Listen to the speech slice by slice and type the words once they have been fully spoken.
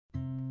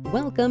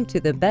Welcome to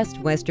the Best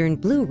Western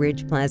Blue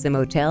Ridge Plaza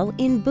Motel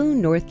in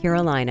Boone, North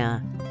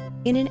Carolina.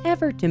 In an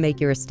effort to make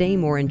your stay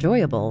more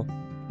enjoyable,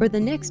 for the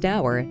next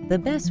hour, the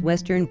Best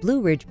Western Blue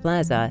Ridge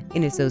Plaza,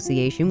 in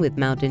association with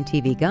Mountain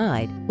TV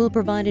Guide, will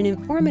provide an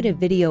informative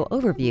video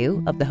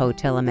overview of the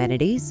hotel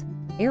amenities,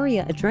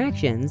 area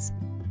attractions,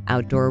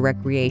 outdoor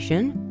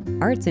recreation,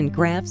 arts and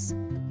crafts,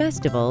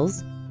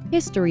 festivals,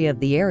 history of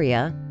the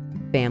area,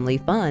 family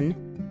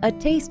fun, a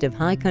taste of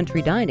high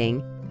country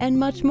dining, and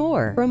much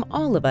more. From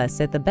all of us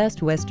at the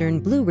Best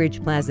Western Blue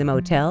Ridge Plaza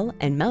Motel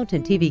and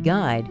Mountain TV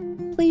Guide,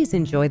 please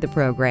enjoy the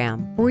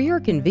program. For your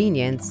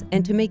convenience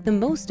and to make the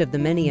most of the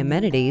many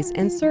amenities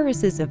and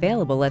services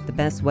available at the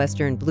Best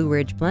Western Blue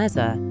Ridge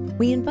Plaza,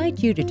 we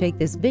invite you to take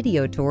this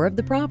video tour of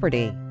the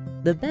property.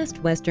 The Best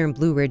Western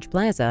Blue Ridge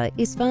Plaza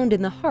is found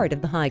in the heart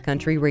of the High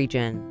Country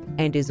region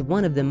and is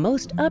one of the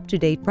most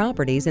up-to-date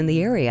properties in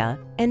the area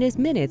and is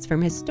minutes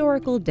from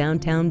historical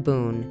downtown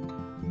Boone.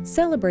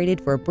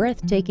 Celebrated for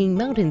breathtaking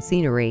mountain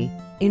scenery,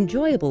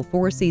 enjoyable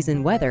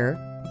four-season weather,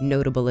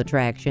 notable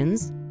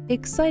attractions,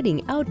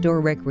 exciting outdoor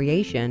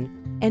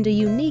recreation, and a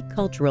unique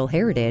cultural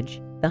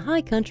heritage, the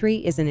High Country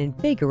is an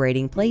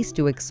invigorating place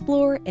to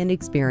explore and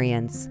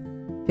experience.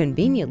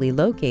 Conveniently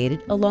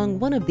located along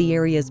one of the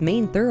area's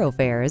main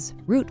thoroughfares,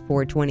 Route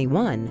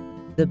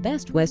 421, the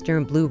Best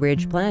Western Blue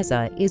Ridge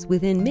Plaza is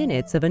within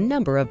minutes of a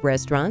number of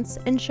restaurants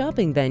and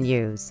shopping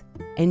venues,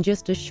 and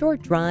just a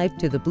short drive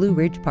to the Blue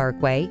Ridge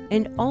Parkway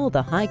and all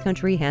the High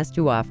Country has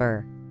to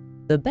offer.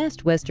 The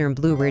Best Western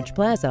Blue Ridge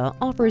Plaza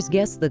offers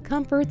guests the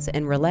comforts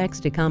and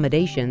relaxed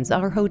accommodations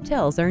our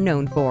hotels are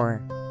known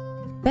for.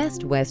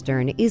 Best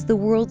Western is the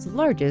world's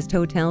largest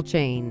hotel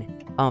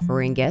chain,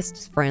 offering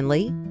guests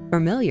friendly,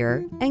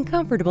 familiar, and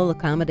comfortable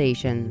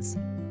accommodations.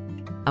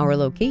 Our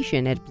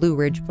location at Blue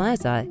Ridge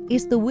Plaza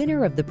is the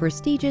winner of the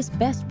prestigious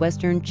Best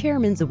Western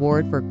Chairman's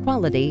Award for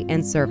Quality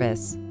and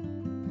Service.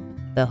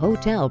 The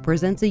hotel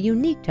presents a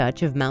unique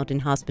touch of mountain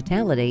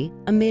hospitality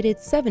amid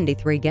its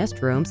 73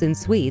 guest rooms and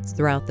suites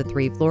throughout the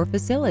three-floor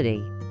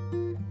facility.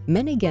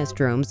 Many guest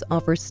rooms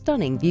offer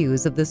stunning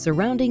views of the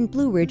surrounding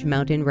Blue Ridge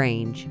mountain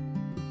range.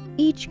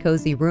 Each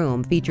cozy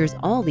room features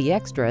all the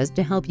extras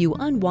to help you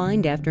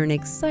unwind after an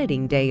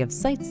exciting day of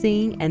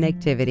sightseeing and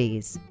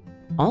activities.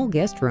 All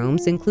guest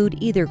rooms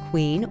include either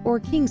queen or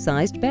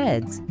king-sized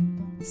beds,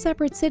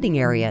 separate sitting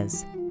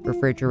areas,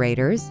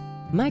 refrigerators,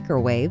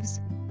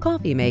 microwaves,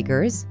 coffee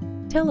makers,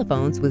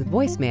 telephones with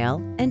voicemail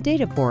and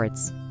data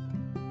ports.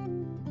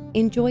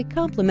 Enjoy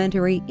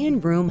complimentary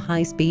in-room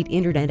high-speed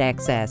internet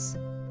access,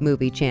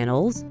 movie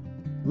channels,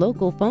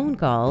 local phone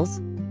calls,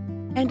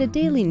 and a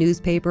daily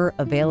newspaper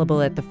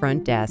available at the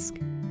front desk.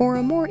 For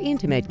a more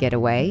intimate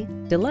getaway,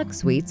 deluxe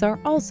suites are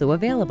also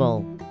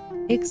available.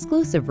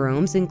 Exclusive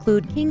rooms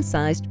include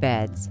king-sized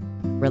beds.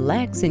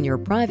 Relax in your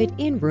private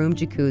in-room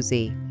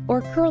jacuzzi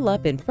or curl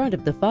up in front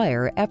of the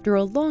fire after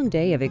a long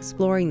day of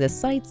exploring the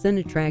sights and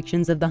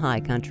attractions of the High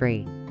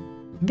Country.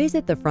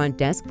 Visit the front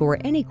desk for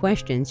any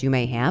questions you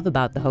may have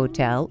about the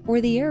hotel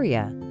or the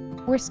area,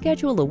 or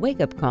schedule a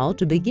wake-up call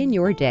to begin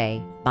your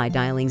day by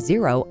dialing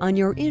 0 on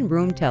your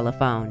in-room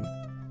telephone.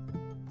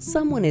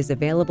 Someone is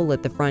available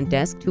at the front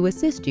desk to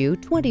assist you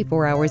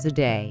 24 hours a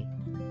day.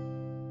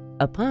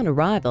 Upon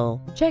arrival,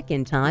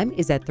 check-in time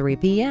is at 3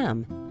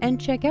 p.m. and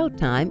check-out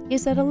time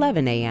is at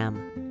 11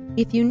 a.m.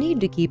 If you need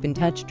to keep in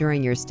touch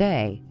during your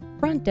stay,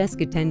 front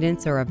desk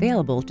attendants are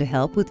available to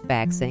help with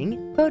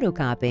faxing,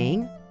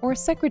 photocopying, or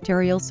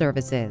secretarial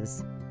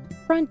services.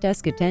 Front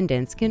desk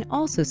attendants can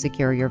also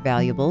secure your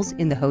valuables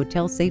in the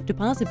hotel safe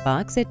deposit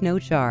box at no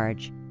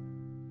charge.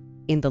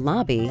 In the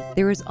lobby,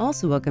 there is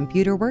also a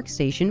computer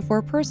workstation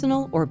for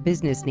personal or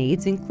business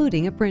needs,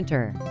 including a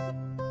printer.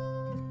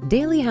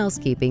 Daily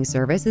housekeeping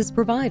service is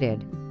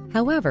provided.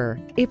 However,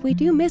 if we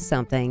do miss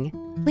something,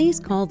 please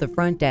call the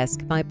front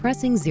desk by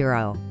pressing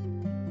 0.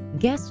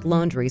 Guest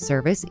laundry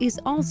service is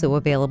also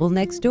available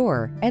next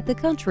door at the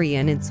Country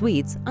Inn and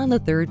Suites on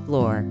the 3rd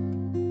floor.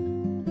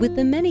 With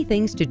the many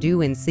things to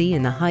do and see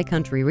in the High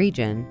Country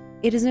region,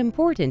 it is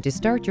important to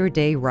start your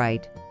day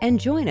right and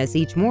join us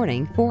each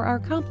morning for our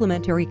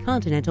complimentary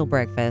continental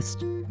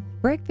breakfast.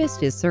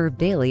 Breakfast is served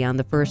daily on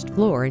the 1st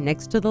floor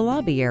next to the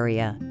lobby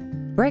area.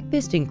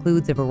 Breakfast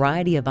includes a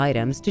variety of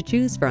items to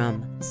choose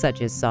from,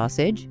 such as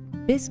sausage,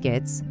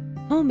 biscuits,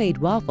 homemade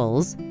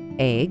waffles,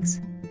 eggs,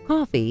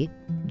 coffee,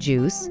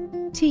 juice,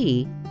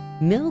 tea,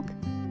 milk,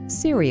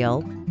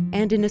 cereal,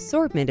 and an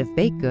assortment of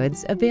baked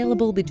goods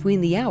available between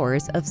the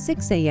hours of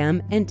 6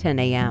 a.m. and 10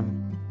 a.m.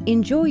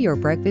 Enjoy your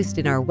breakfast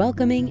in our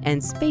welcoming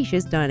and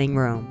spacious dining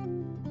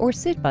room, or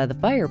sit by the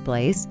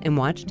fireplace and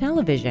watch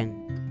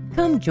television.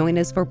 Come join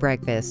us for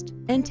breakfast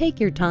and take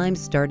your time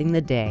starting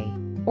the day,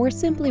 or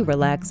simply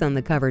relax on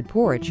the covered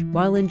porch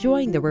while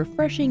enjoying the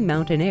refreshing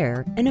mountain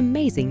air and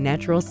amazing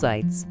natural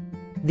sights.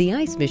 The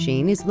ice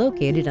machine is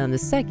located on the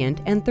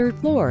 2nd and 3rd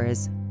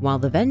floors, while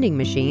the vending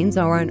machines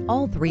are on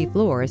all 3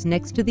 floors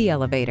next to the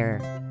elevator.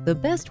 The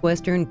Best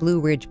Western Blue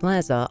Ridge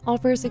Plaza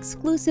offers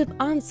exclusive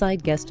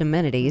on-site guest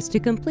amenities to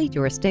complete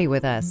your stay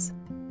with us.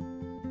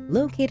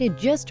 Located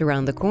just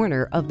around the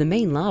corner of the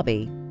main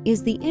lobby,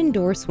 is the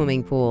indoor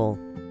swimming pool.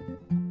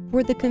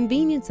 For the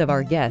convenience of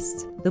our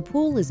guests, the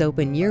pool is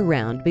open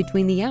year-round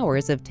between the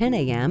hours of 10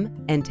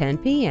 a.m. and 10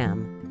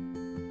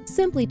 p.m.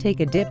 Simply take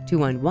a dip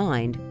to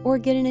unwind or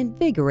get an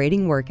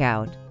invigorating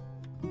workout.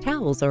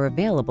 Towels are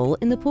available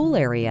in the pool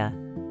area.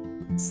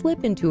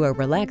 Slip into a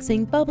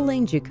relaxing,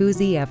 bubbling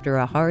jacuzzi after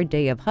a hard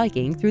day of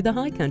hiking through the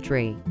high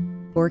country.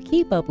 Or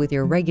keep up with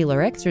your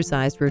regular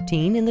exercise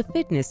routine in the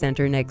fitness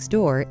center next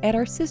door at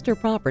our sister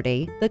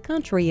property, the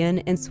Country Inn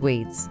and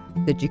Suites.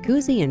 The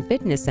jacuzzi and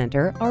fitness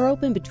center are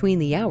open between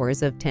the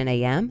hours of 10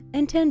 a.m.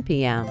 and 10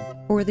 p.m.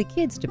 For the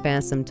kids to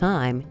pass some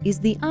time is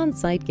the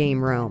on-site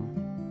game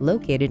room,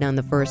 located on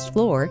the first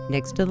floor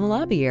next to the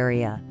lobby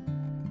area.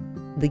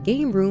 The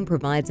game room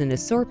provides an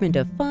assortment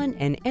of fun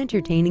and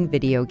entertaining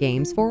video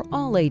games for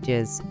all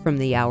ages from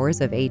the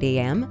hours of 8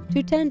 a.m.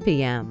 to 10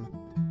 p.m.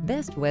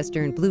 Best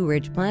Western Blue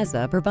Ridge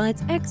Plaza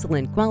provides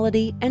excellent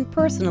quality and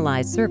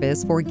personalized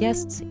service for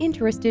guests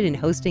interested in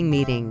hosting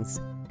meetings,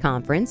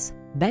 conference,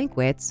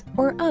 banquets,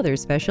 or other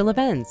special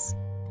events.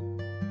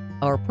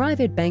 Our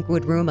private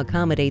banquet room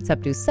accommodates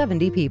up to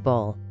 70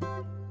 people.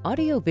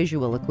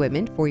 Audio-visual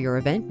equipment for your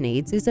event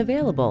needs is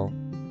available.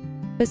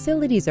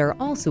 Facilities are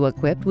also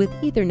equipped with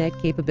Ethernet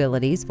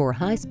capabilities for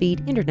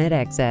high-speed internet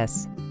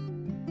access.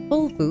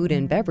 Full food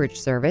and beverage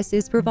service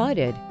is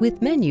provided,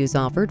 with menus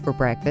offered for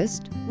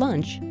breakfast,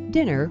 lunch,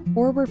 dinner,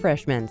 or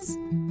refreshments.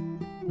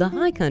 The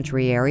High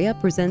Country area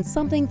presents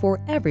something for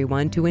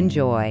everyone to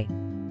enjoy.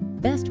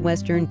 Best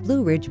Western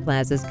Blue Ridge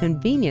Plaza's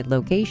convenient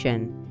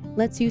location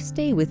lets you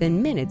stay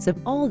within minutes of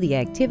all the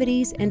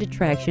activities and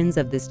attractions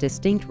of this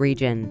distinct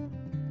region,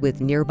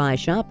 with nearby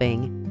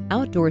shopping,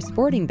 outdoor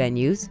sporting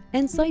venues,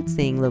 and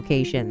sightseeing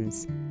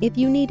locations. If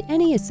you need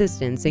any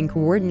assistance in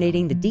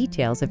coordinating the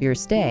details of your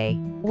stay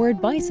or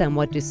advice on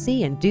what to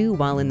see and do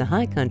while in the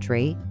High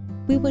Country,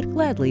 we would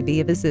gladly be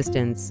of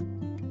assistance.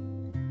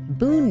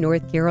 Boone,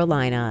 North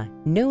Carolina,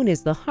 known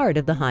as the heart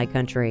of the High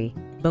Country,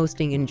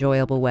 boasting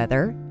enjoyable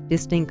weather,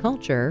 distinct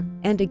culture,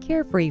 and a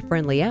carefree,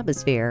 friendly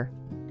atmosphere,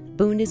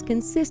 Boone is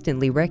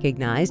consistently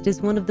recognized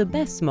as one of the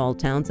best small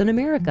towns in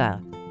America.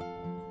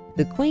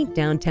 The quaint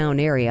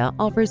downtown area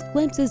offers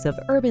glimpses of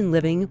urban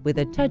living with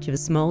a touch of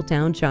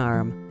small-town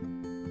charm.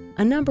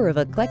 A number of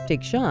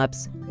eclectic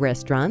shops,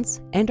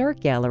 restaurants, and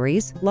art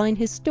galleries line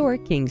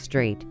historic King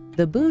Street.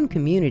 The Boone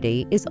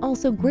community is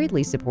also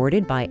greatly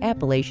supported by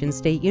Appalachian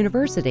State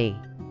University.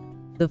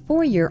 The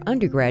four-year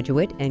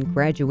undergraduate and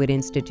graduate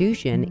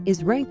institution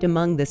is ranked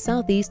among the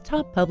Southeast's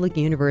top public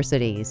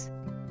universities.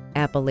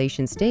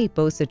 Appalachian State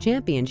boasts a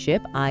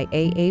championship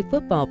IAA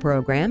football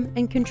program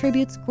and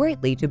contributes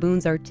greatly to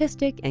Boone's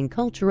artistic and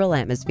cultural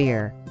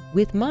atmosphere.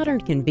 With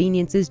modern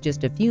conveniences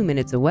just a few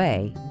minutes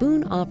away,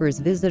 Boone offers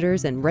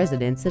visitors and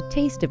residents a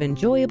taste of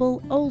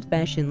enjoyable,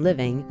 old-fashioned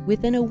living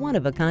within a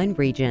one-of-a-kind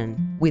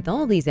region. With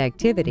all these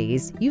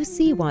activities, you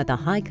see why the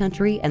High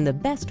Country and the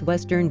Best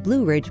Western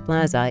Blue Ridge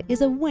Plaza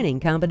is a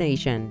winning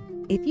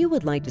combination. If you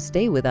would like to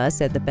stay with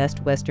us at the Best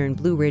Western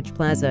Blue Ridge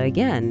Plaza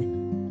again,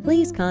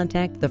 please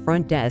contact the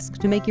front desk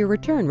to make your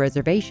return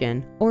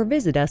reservation or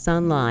visit us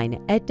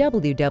online at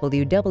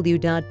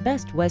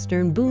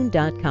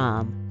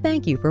www.bestwesternboone.com.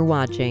 Thank you for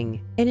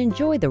watching and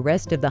enjoy the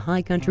rest of the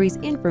High Country's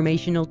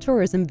informational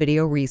tourism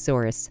video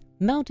resource,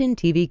 Mountain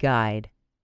TV Guide.